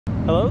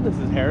Hello, this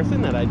is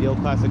Harrison at Ideal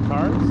Classic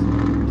Cars.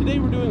 Today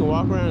we're doing a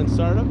walk around and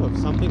startup of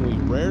something we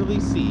rarely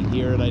see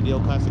here at Ideal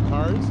Classic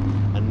Cars,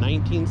 a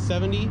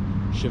 1970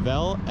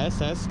 Chevelle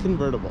SS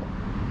convertible.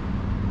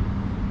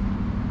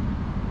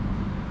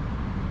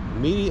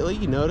 Immediately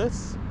you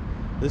notice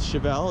this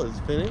Chevelle is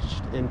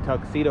finished in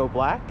Tuxedo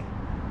black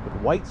with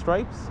white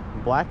stripes,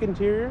 black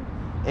interior,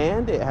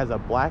 and it has a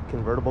black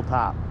convertible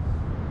top.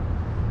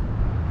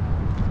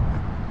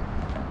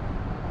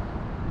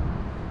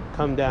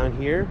 Come down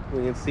here,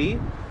 we can see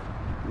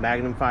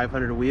Magnum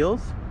 500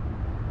 wheels,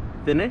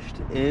 finished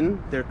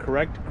in their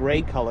correct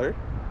gray color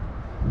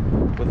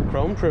with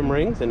chrome trim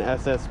rings and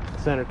SS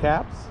center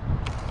caps.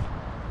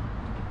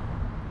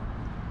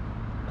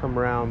 Come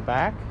around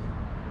back,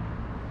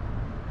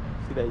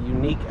 see that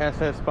unique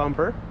SS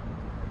bumper.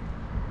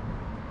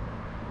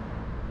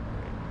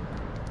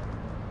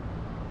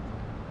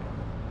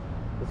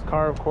 This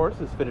car, of course,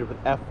 is fitted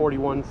with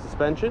F41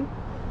 suspension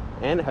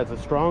and it has a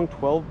strong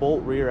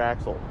 12-bolt rear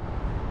axle.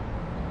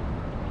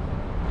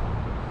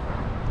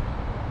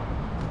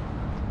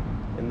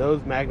 And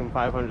those Magnum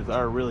 500s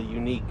are really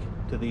unique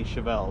to these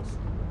Chevelles.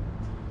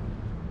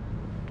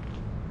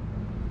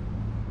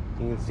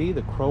 You can see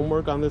the chrome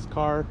work on this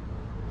car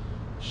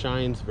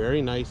shines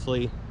very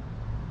nicely,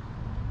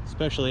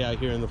 especially out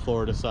here in the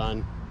Florida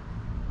sun.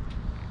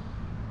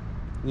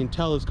 You can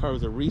tell this car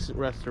was a recent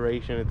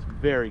restoration. It's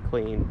very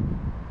clean.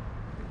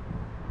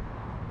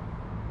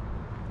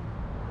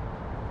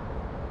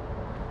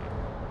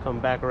 Come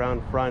back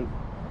around front,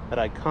 that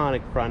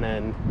iconic front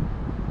end.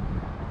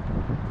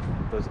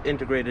 Those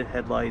integrated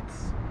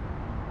headlights.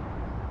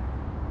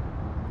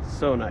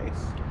 So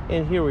nice.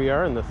 And here we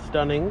are in the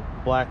stunning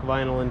black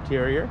vinyl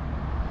interior.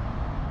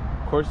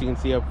 Of course, you can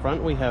see up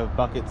front we have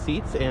bucket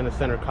seats and a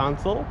center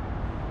console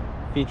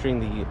featuring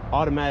the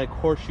automatic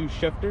horseshoe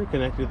shifter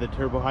connected to the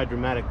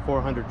Turbo-Hydramatic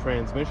 400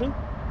 transmission.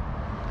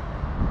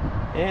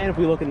 And if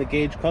we look in the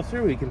gauge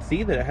cluster, we can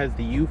see that it has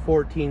the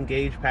U14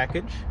 gauge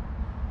package.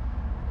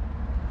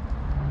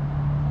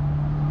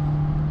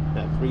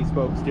 That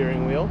 3-spoke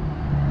steering wheel.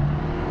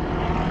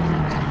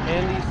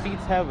 And these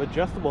seats have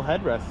adjustable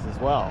headrests as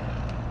well.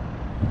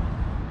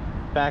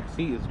 Back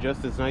seat is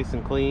just as nice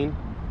and clean.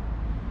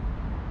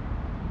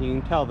 You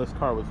can tell this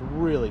car was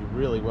really,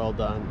 really well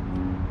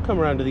done. Come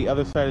around to the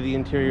other side of the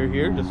interior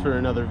here just for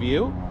another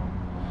view.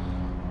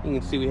 You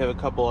can see we have a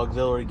couple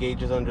auxiliary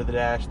gauges under the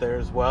dash there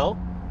as well.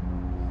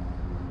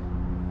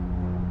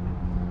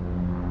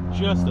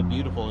 Just a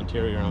beautiful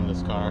interior on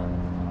this car.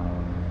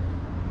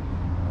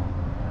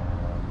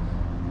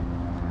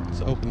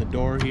 Let's open the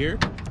door here.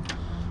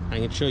 I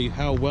can show you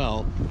how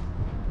well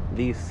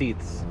these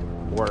seats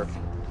work.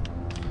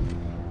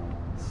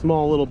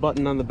 Small little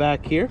button on the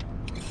back here.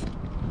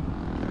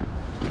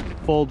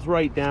 Folds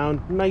right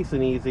down, nice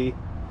and easy,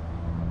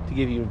 to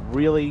give you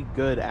really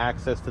good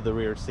access to the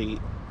rear seat.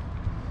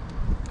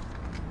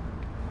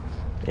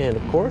 And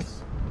of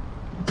course,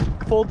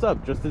 folds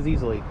up just as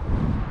easily.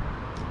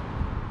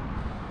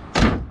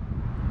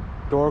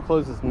 Door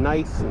closes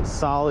nice and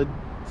solid.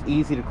 It's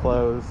easy to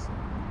close.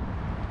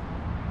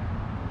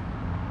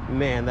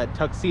 Man, that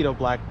tuxedo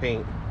black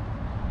paint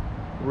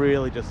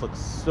really just looks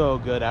so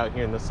good out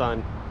here in the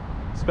sun,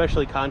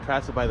 especially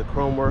contrasted by the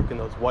chrome work and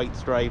those white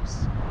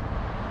stripes.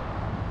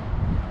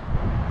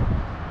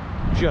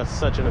 Just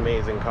such an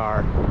amazing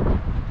car.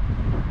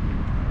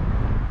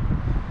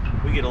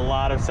 We get a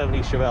lot of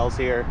 70s Chevelles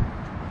here,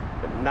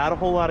 but not a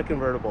whole lot of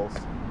convertibles.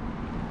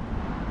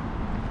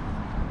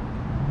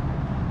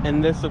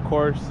 And this, of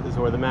course, is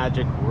where the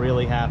magic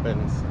really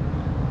happens.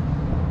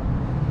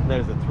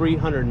 There's a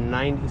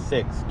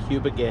 396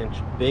 cubic inch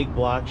big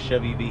block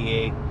Chevy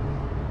V8.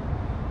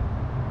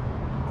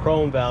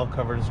 Chrome valve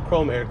covers,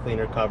 chrome air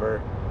cleaner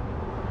cover,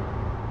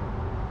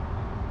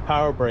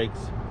 power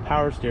brakes,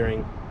 power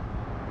steering,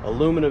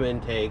 aluminum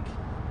intake.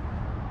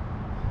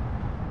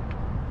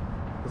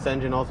 This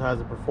engine also has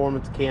a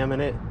performance cam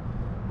in it.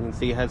 You can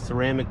see it has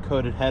ceramic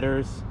coated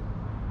headers,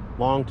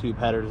 long tube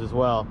headers as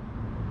well.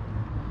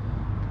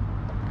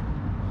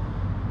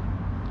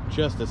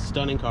 Just a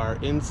stunning car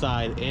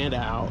inside and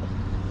out,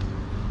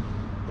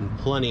 and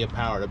plenty of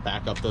power to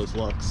back up those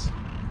looks.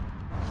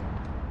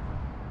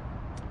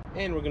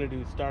 And we're going to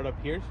do startup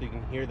here so you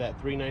can hear that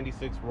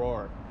 396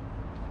 roar.